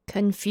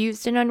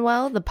Confused and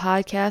Unwell, the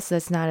podcast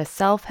that's not a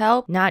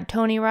self-help, not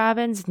Tony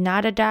Robbins,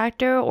 not a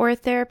doctor or a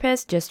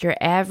therapist, just your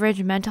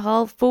average mental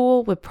health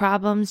fool with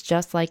problems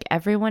just like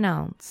everyone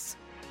else.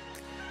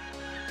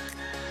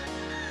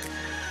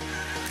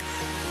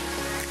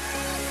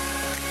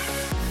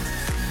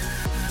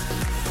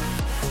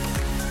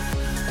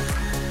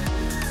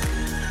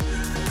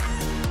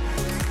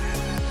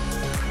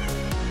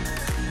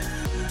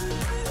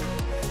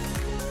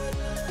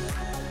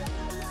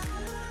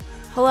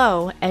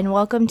 Hello, and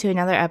welcome to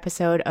another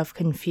episode of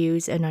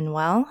Confused and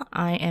Unwell.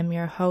 I am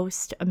your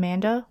host,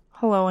 Amanda.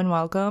 Hello and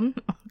welcome.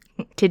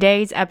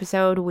 Today's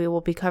episode, we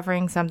will be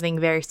covering something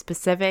very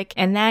specific,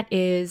 and that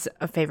is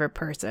a favorite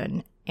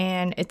person.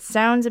 And it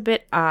sounds a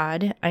bit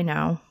odd, I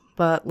know,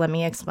 but let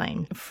me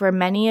explain. For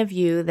many of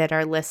you that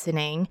are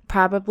listening,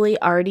 probably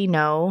already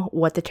know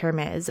what the term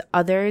is.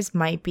 Others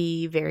might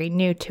be very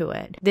new to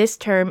it. This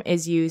term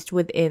is used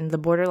within the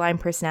borderline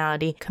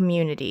personality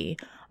community.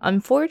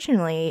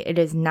 Unfortunately, it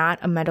is not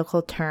a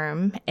medical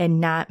term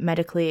and not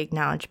medically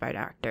acknowledged by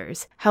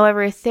doctors.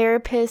 However,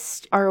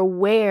 therapists are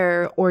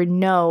aware or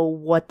know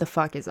what the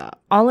fuck is up.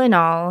 All in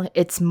all,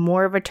 it's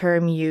more of a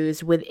term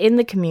used within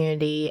the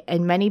community,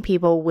 and many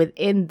people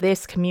within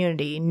this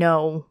community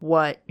know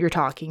what you're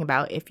talking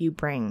about if you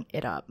bring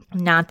it up.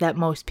 Not that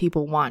most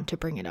people want to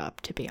bring it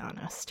up, to be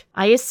honest.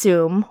 I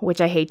assume,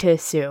 which I hate to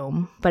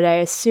assume, but I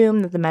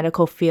assume that the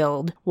medical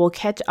field will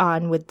catch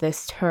on with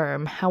this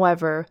term.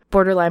 However,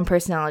 borderline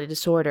personality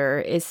disorder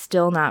is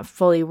still not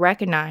fully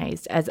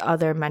recognized as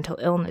other mental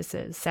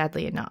illnesses,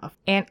 sadly enough.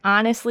 And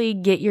honestly,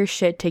 get your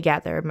shit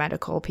together,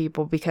 medical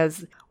people,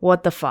 because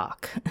what the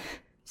fuck?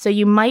 So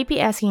you might be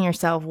asking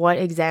yourself, what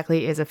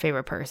exactly is a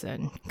favorite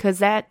person? Because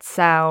that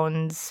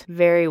sounds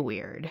very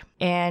weird.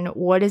 And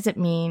what does it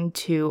mean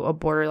to a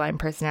borderline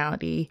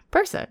personality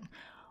person?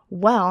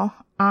 Well,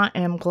 I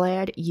am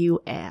glad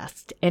you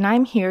asked, and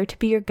I'm here to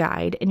be your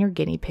guide and your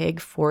guinea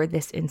pig for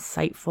this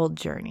insightful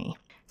journey.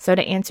 So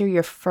to answer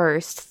your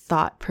first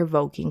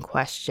thought-provoking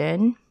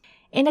question,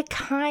 in a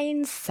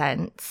kind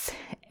sense,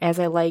 as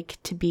I like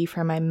to be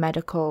for my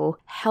medical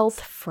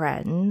health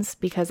friends,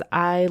 because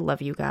I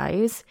love you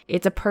guys,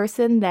 it's a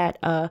person that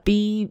a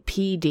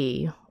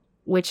BPD,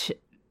 which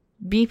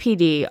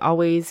BPD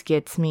always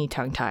gets me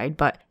tongue-tied,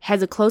 but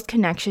has a close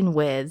connection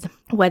with,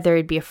 whether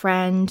it be a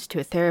friend, to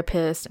a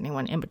therapist,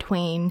 anyone in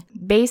between.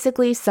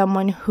 Basically,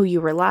 someone who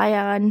you rely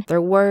on, their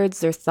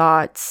words, their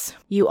thoughts.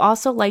 You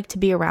also like to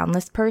be around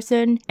this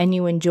person, and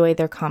you enjoy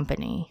their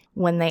company.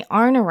 When they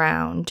aren't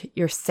around,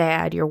 you're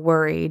sad, you're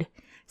worried.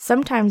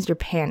 Sometimes you're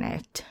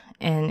panicked,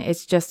 and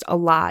it's just a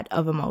lot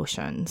of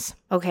emotions.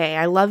 Okay,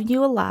 I love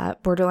you a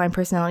lot, borderline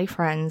personality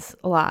friends,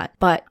 a lot,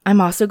 but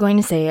I'm also going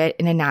to say it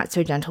in a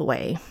not-so-gentle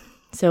way.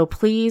 So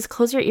please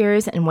close your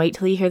ears and wait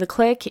till you hear the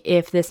click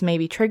if this may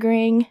be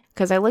triggering,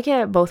 because I look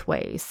at it both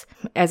ways,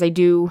 as I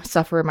do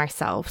suffer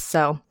myself.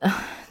 So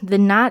the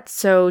not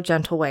so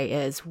gentle way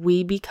is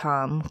we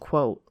become,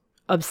 quote,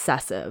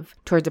 obsessive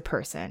towards a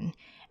person.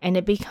 And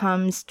it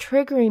becomes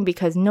triggering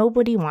because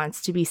nobody wants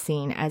to be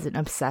seen as an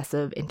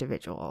obsessive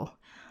individual.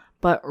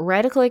 But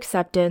radical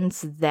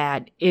acceptance,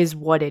 that is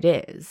what it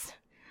is.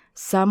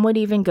 Some would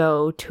even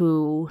go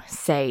to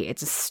say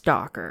it's a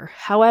stalker.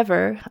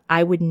 However,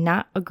 I would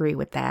not agree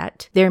with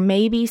that. There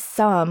may be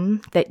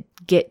some that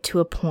get to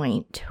a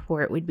point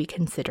where it would be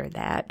considered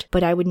that,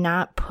 but I would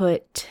not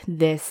put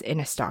this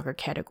in a stalker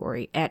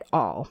category at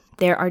all.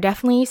 There are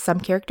definitely some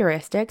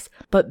characteristics,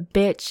 but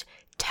bitch,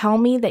 tell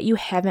me that you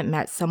haven't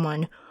met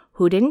someone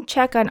who didn't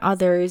check on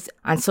others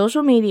on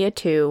social media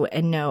too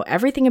and know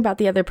everything about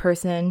the other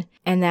person,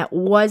 and that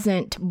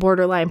wasn't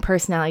borderline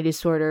personality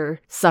disorder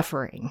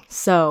suffering.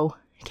 So,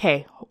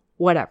 okay,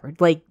 whatever.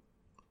 Like,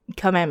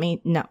 come at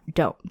me. No,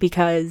 don't.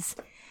 Because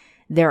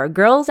there are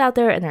girls out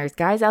there and there's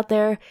guys out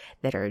there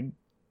that are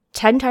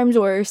 10 times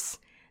worse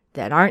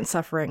that aren't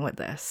suffering with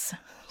this.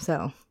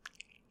 So,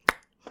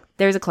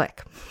 there's a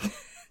click.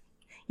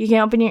 You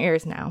can open your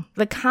ears now.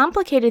 The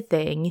complicated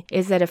thing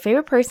is that a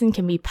favorite person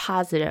can be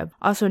positive,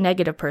 also a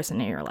negative person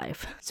in your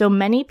life. So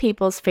many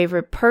people's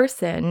favorite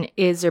person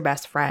is their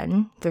best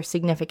friend, their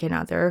significant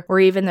other, or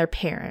even their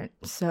parent.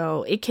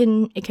 So it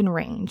can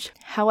range.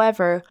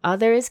 However,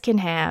 others can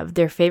have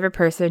their favorite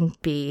person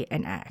be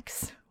an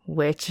ex,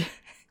 which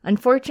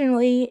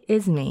unfortunately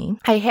is me.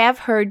 I have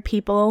heard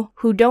people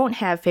who don't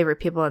have favorite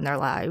people in their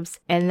lives,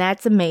 and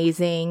that's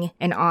amazing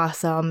and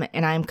awesome,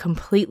 and I'm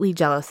completely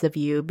jealous of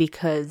you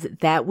because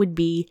that would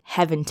be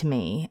heaven to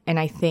me, and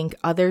I think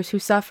others who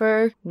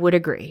suffer would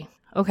agree.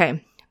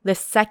 Okay, the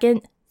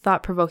second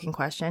thought-provoking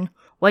question,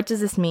 what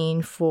does this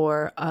mean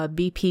for a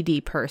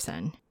BPD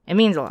person? It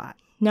means a lot.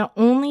 Not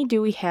only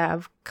do we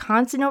have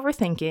constant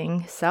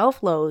overthinking,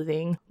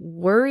 self-loathing,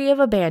 worry of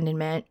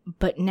abandonment,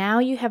 but now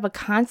you have a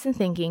constant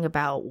thinking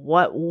about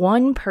what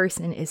one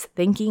person is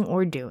thinking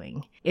or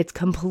doing. It's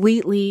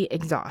completely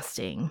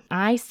exhausting.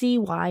 I see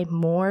why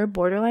more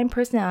borderline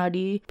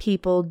personality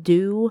people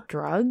do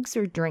drugs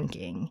or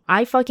drinking.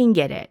 I fucking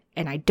get it,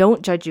 and I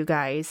don't judge you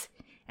guys.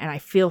 and I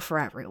feel for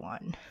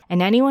everyone.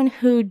 And anyone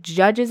who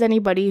judges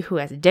anybody who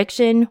has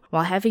addiction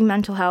while having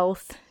mental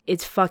health,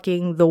 it's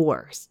fucking the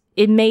worst.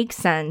 It makes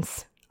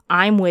sense.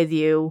 I'm with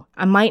you.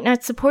 I might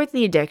not support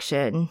the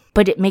addiction,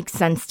 but it makes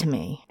sense to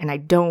me, and I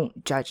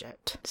don't judge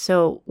it.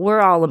 So we're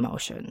all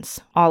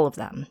emotions, all of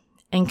them.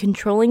 And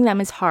controlling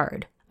them is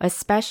hard,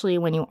 especially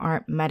when you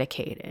aren't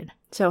medicated.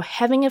 So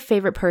having a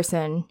favorite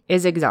person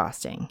is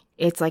exhausting.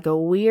 It's like a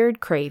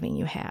weird craving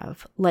you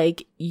have.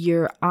 Like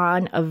you're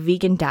on a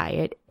vegan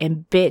diet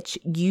and bitch,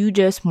 you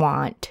just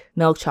want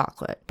milk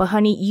chocolate. But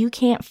honey, you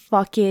can't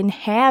fucking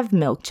have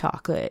milk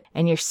chocolate.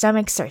 And your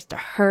stomach starts to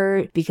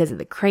hurt because of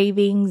the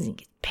cravings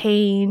and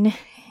pain.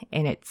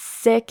 And it's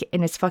sick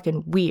and it's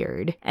fucking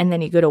weird. And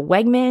then you go to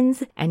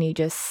Wegmans and you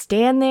just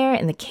stand there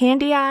in the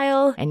candy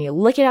aisle and you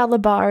look at all the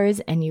bars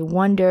and you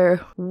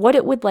wonder what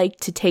it would like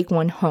to take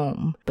one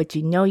home. But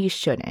you know you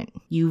shouldn't.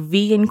 You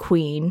vegan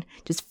queen,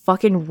 just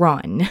fucking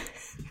run.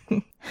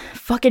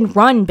 Fucking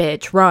run,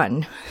 bitch,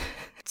 run.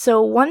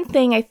 So one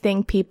thing I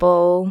think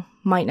people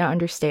might not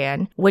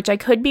understand, which I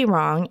could be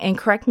wrong, and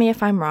correct me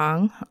if I'm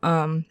wrong,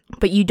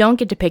 but you don't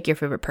get to pick your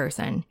favorite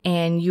person,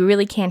 and you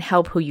really can't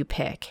help who you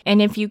pick.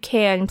 And if you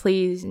can,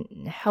 please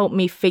help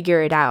me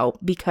figure it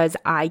out, because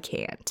I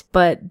can't.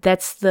 But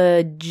that's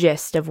the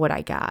gist of what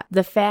I got.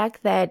 The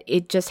fact that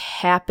it just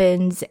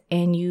happens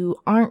and you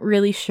aren't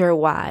really sure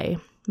why.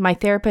 My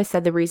therapist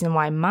said the reason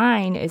why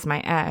mine is my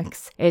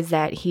ex is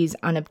that he's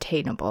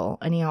unobtainable,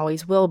 and he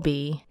always will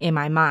be in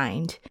my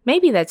mind.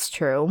 Maybe that's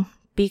true,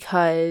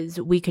 because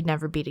we could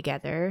never be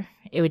together.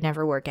 It would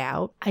never work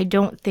out. I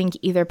don't think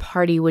either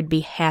party would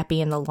be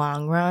happy in the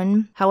long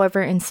run.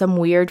 However, in some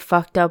weird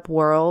fucked up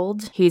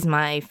world, he's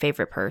my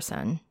favorite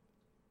person.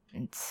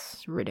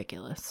 It's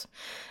ridiculous.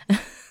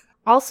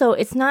 Also,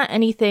 it's not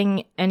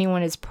anything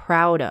anyone is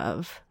proud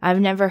of.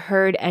 I've never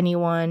heard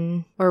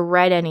anyone or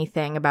read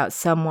anything about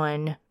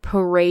someone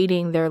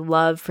parading their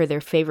love for their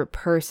favorite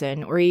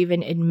person or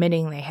even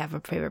admitting they have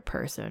a favorite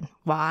person.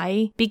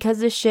 Why? Because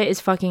this shit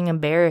is fucking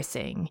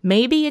embarrassing.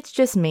 Maybe it's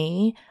just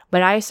me,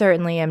 but I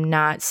certainly am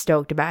not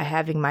stoked about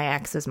having my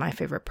ex as my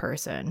favorite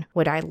person.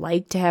 Would I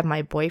like to have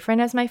my boyfriend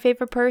as my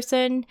favorite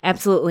person?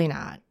 Absolutely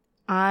not.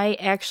 I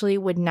actually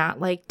would not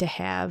like to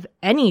have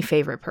any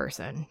favorite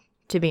person,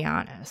 to be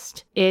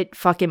honest. It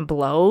fucking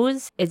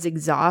blows, it's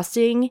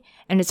exhausting,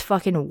 and it's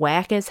fucking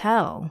whack as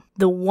hell.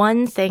 The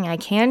one thing I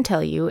can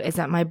tell you is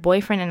that my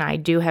boyfriend and I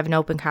do have an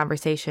open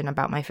conversation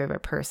about my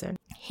favorite person.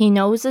 He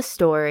knows the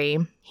story,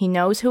 he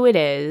knows who it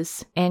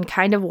is, and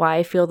kind of why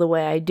I feel the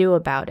way I do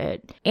about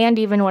it, and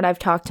even what I've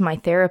talked to my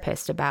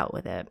therapist about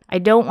with it. I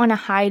don't want to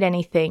hide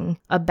anything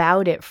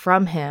about it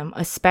from him,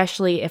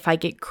 especially if I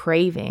get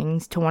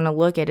cravings to want to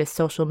look at his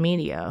social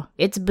media.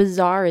 It's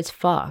bizarre as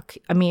fuck.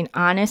 I mean,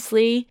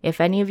 honestly,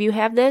 if any of you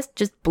have this,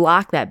 just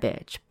block that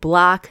bitch.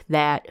 Block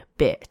that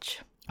bitch.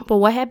 But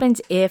what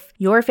happens if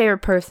your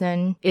favorite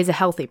person is a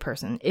healthy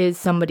person, is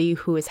somebody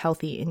who is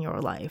healthy in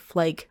your life,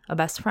 like a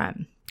best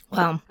friend?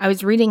 Well, I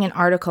was reading an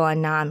article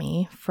on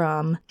NAMI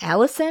from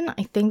Allison,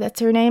 I think that's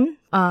her name.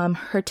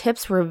 Her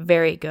tips were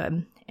very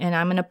good, and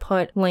I'm going to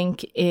put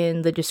link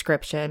in the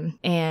description.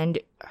 And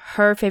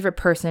her favorite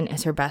person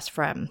is her best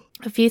friend.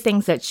 A few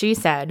things that she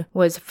said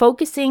was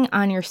focusing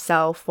on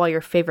yourself while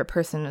your favorite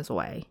person is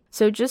away.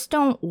 So just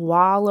don't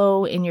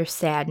wallow in your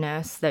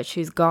sadness that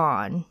she's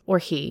gone, or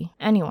he,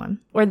 anyone,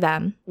 or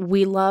them.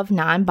 We love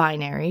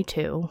non-binary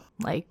too.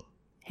 Like,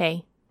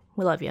 hey,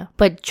 we love you.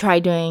 But try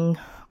doing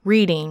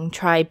reading,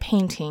 try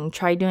painting,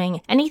 try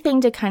doing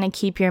anything to kind of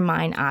keep your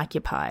mind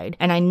occupied.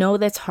 And I know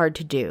that's hard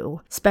to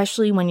do,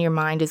 especially when your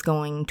mind is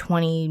going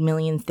 20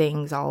 million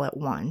things all at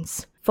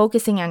once.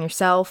 Focusing on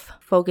yourself,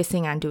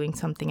 focusing on doing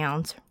something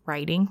else.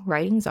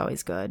 Writing's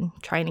always good.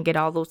 Trying to get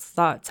all those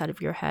thoughts out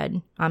of your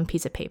head on a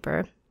piece of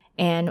paper.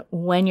 And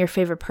when your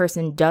favorite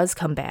person does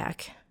come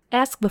back,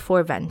 ask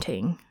before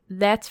venting.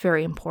 That's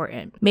very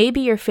important.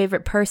 Maybe your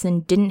favorite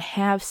person didn't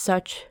have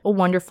such a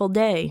wonderful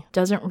day,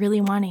 doesn't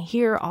really want to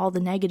hear all the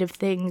negative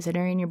things that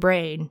are in your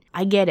brain.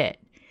 I get it.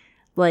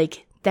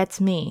 Like, that's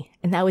me.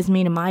 And that was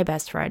me to my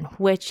best friend,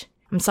 which,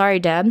 I'm sorry,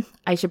 Deb,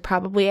 I should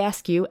probably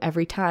ask you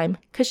every time,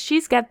 because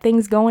she's got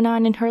things going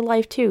on in her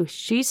life too.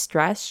 She's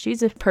stressed.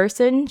 She's a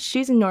person.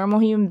 She's a normal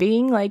human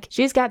being. Like,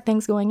 she's got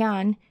things going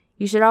on.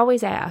 You should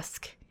always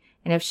ask.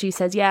 And if she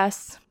says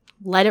yes,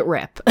 let it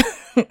rip.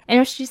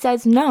 And if she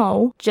says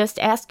no, just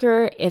ask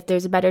her if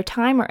there's a better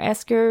time, or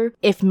ask her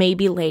if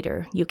maybe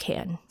later you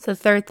can. So the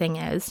third thing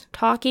is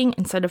talking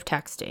instead of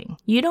texting.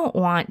 You don't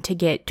want to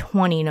get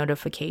 20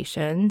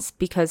 notifications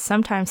because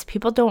sometimes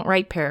people don't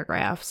write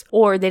paragraphs,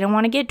 or they don't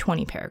want to get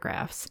 20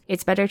 paragraphs.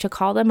 It's better to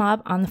call them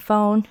up on the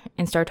phone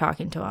and start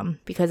talking to them,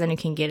 because then you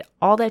can get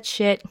all that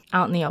shit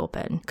out in the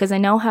open. Because I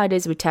know how it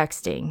is with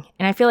texting,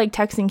 and I feel like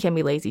texting can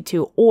be lazy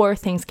too, or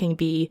things can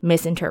be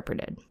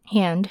misinterpreted.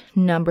 And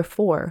number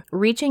 4,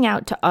 reaching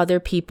out to other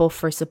people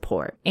for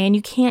support. And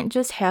you can't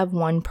just have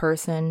one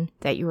person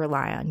that you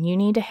rely on. You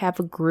need to have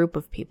a group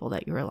of people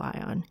that you rely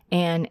on.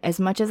 And as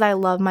much as I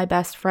love my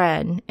best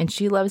friend and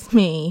she loves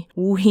me,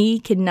 we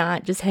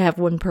cannot just have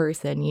one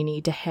person. You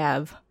need to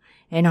have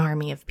an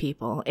army of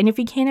people. And if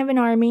you can't have an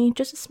army,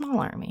 just a small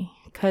army.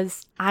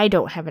 Because I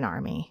don't have an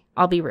army.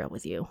 I'll be real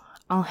with you.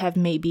 I'll have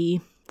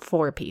maybe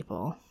 4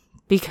 people.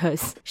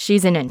 Because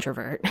she's an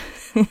introvert.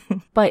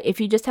 But if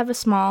you just have a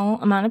small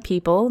amount of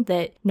people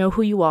that know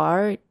who you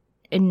are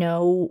and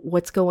know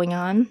what's going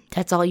on,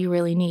 that's all you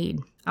really need.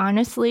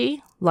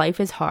 Honestly, life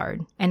is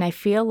hard. And I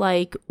feel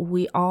like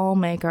we all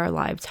make our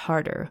lives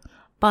harder.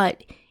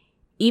 But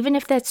even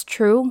if that's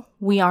true,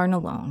 we aren't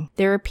alone.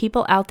 There are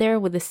people out there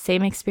with the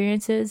same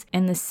experiences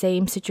and the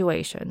same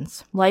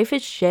situations. Life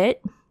is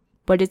shit,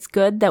 but it's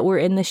good that we're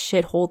in this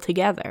shithole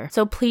together.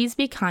 So please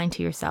be kind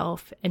to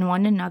yourself and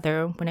one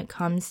another when it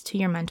comes to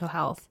your mental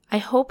health. I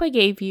hope I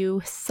gave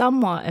you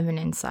somewhat of an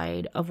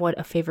insight of what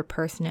a favorite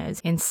person is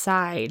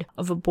inside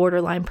of a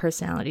borderline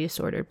personality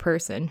disordered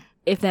person,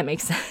 if that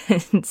makes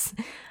sense.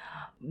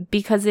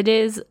 Because it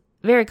is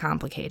very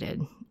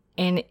complicated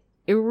and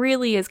it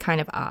really is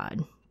kind of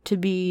odd. To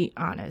be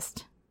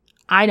honest,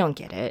 I don't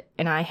get it,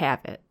 and I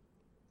have it.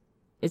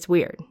 It's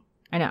weird.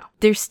 I know.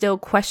 There's still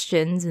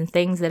questions and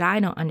things that I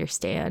don't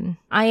understand.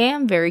 I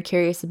am very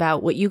curious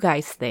about what you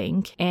guys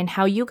think and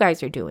how you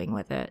guys are doing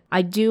with it.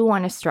 I do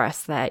want to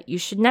stress that you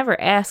should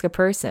never ask a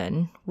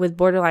person with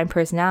borderline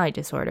personality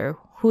disorder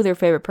who their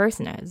favorite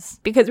person is,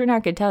 because we're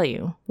not going to tell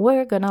you.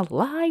 We're going to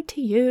lie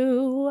to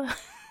you.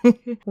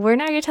 We're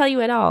not going to tell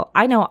you at all.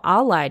 I know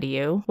I'll lie to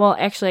you. Well,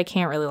 actually, I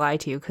can't really lie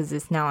to you because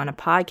it's now on a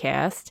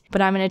podcast.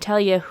 But I'm going to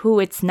tell you who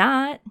it's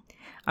not.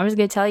 I'm just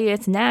going to tell you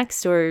it's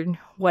next or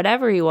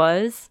whatever he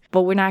was.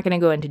 But we're not going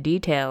to go into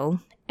detail.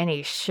 And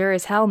he's sure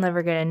as hell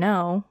never going to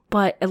know.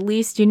 But at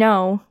least you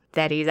know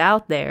that he's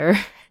out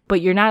there.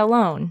 But you're not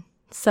alone.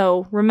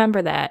 So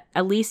remember that.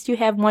 At least you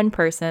have one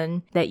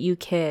person that you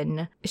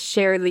can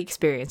share the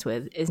experience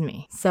with is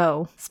me.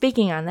 So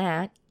speaking on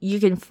that, you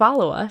can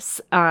follow us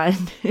on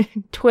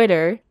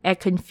Twitter at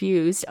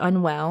Confused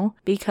Unwell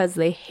because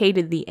they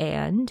hated the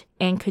and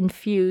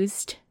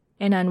Confused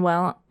and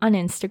Unwell on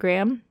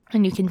Instagram.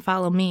 And you can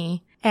follow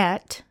me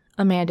at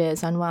Amanda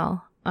is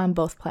Unwell on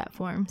both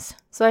platforms.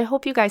 So I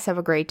hope you guys have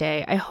a great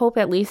day. I hope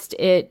at least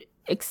it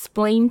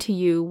explained to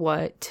you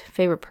what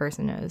favorite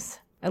person is,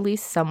 at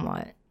least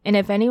somewhat. And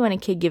if anyone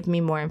could give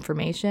me more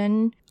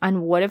information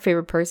on what a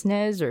favorite person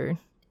is or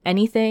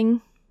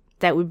anything,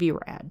 that would be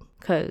rad.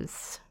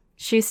 Because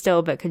she's still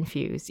a bit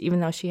confused, even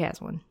though she has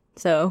one.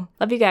 So,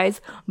 love you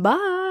guys.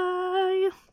 Bye!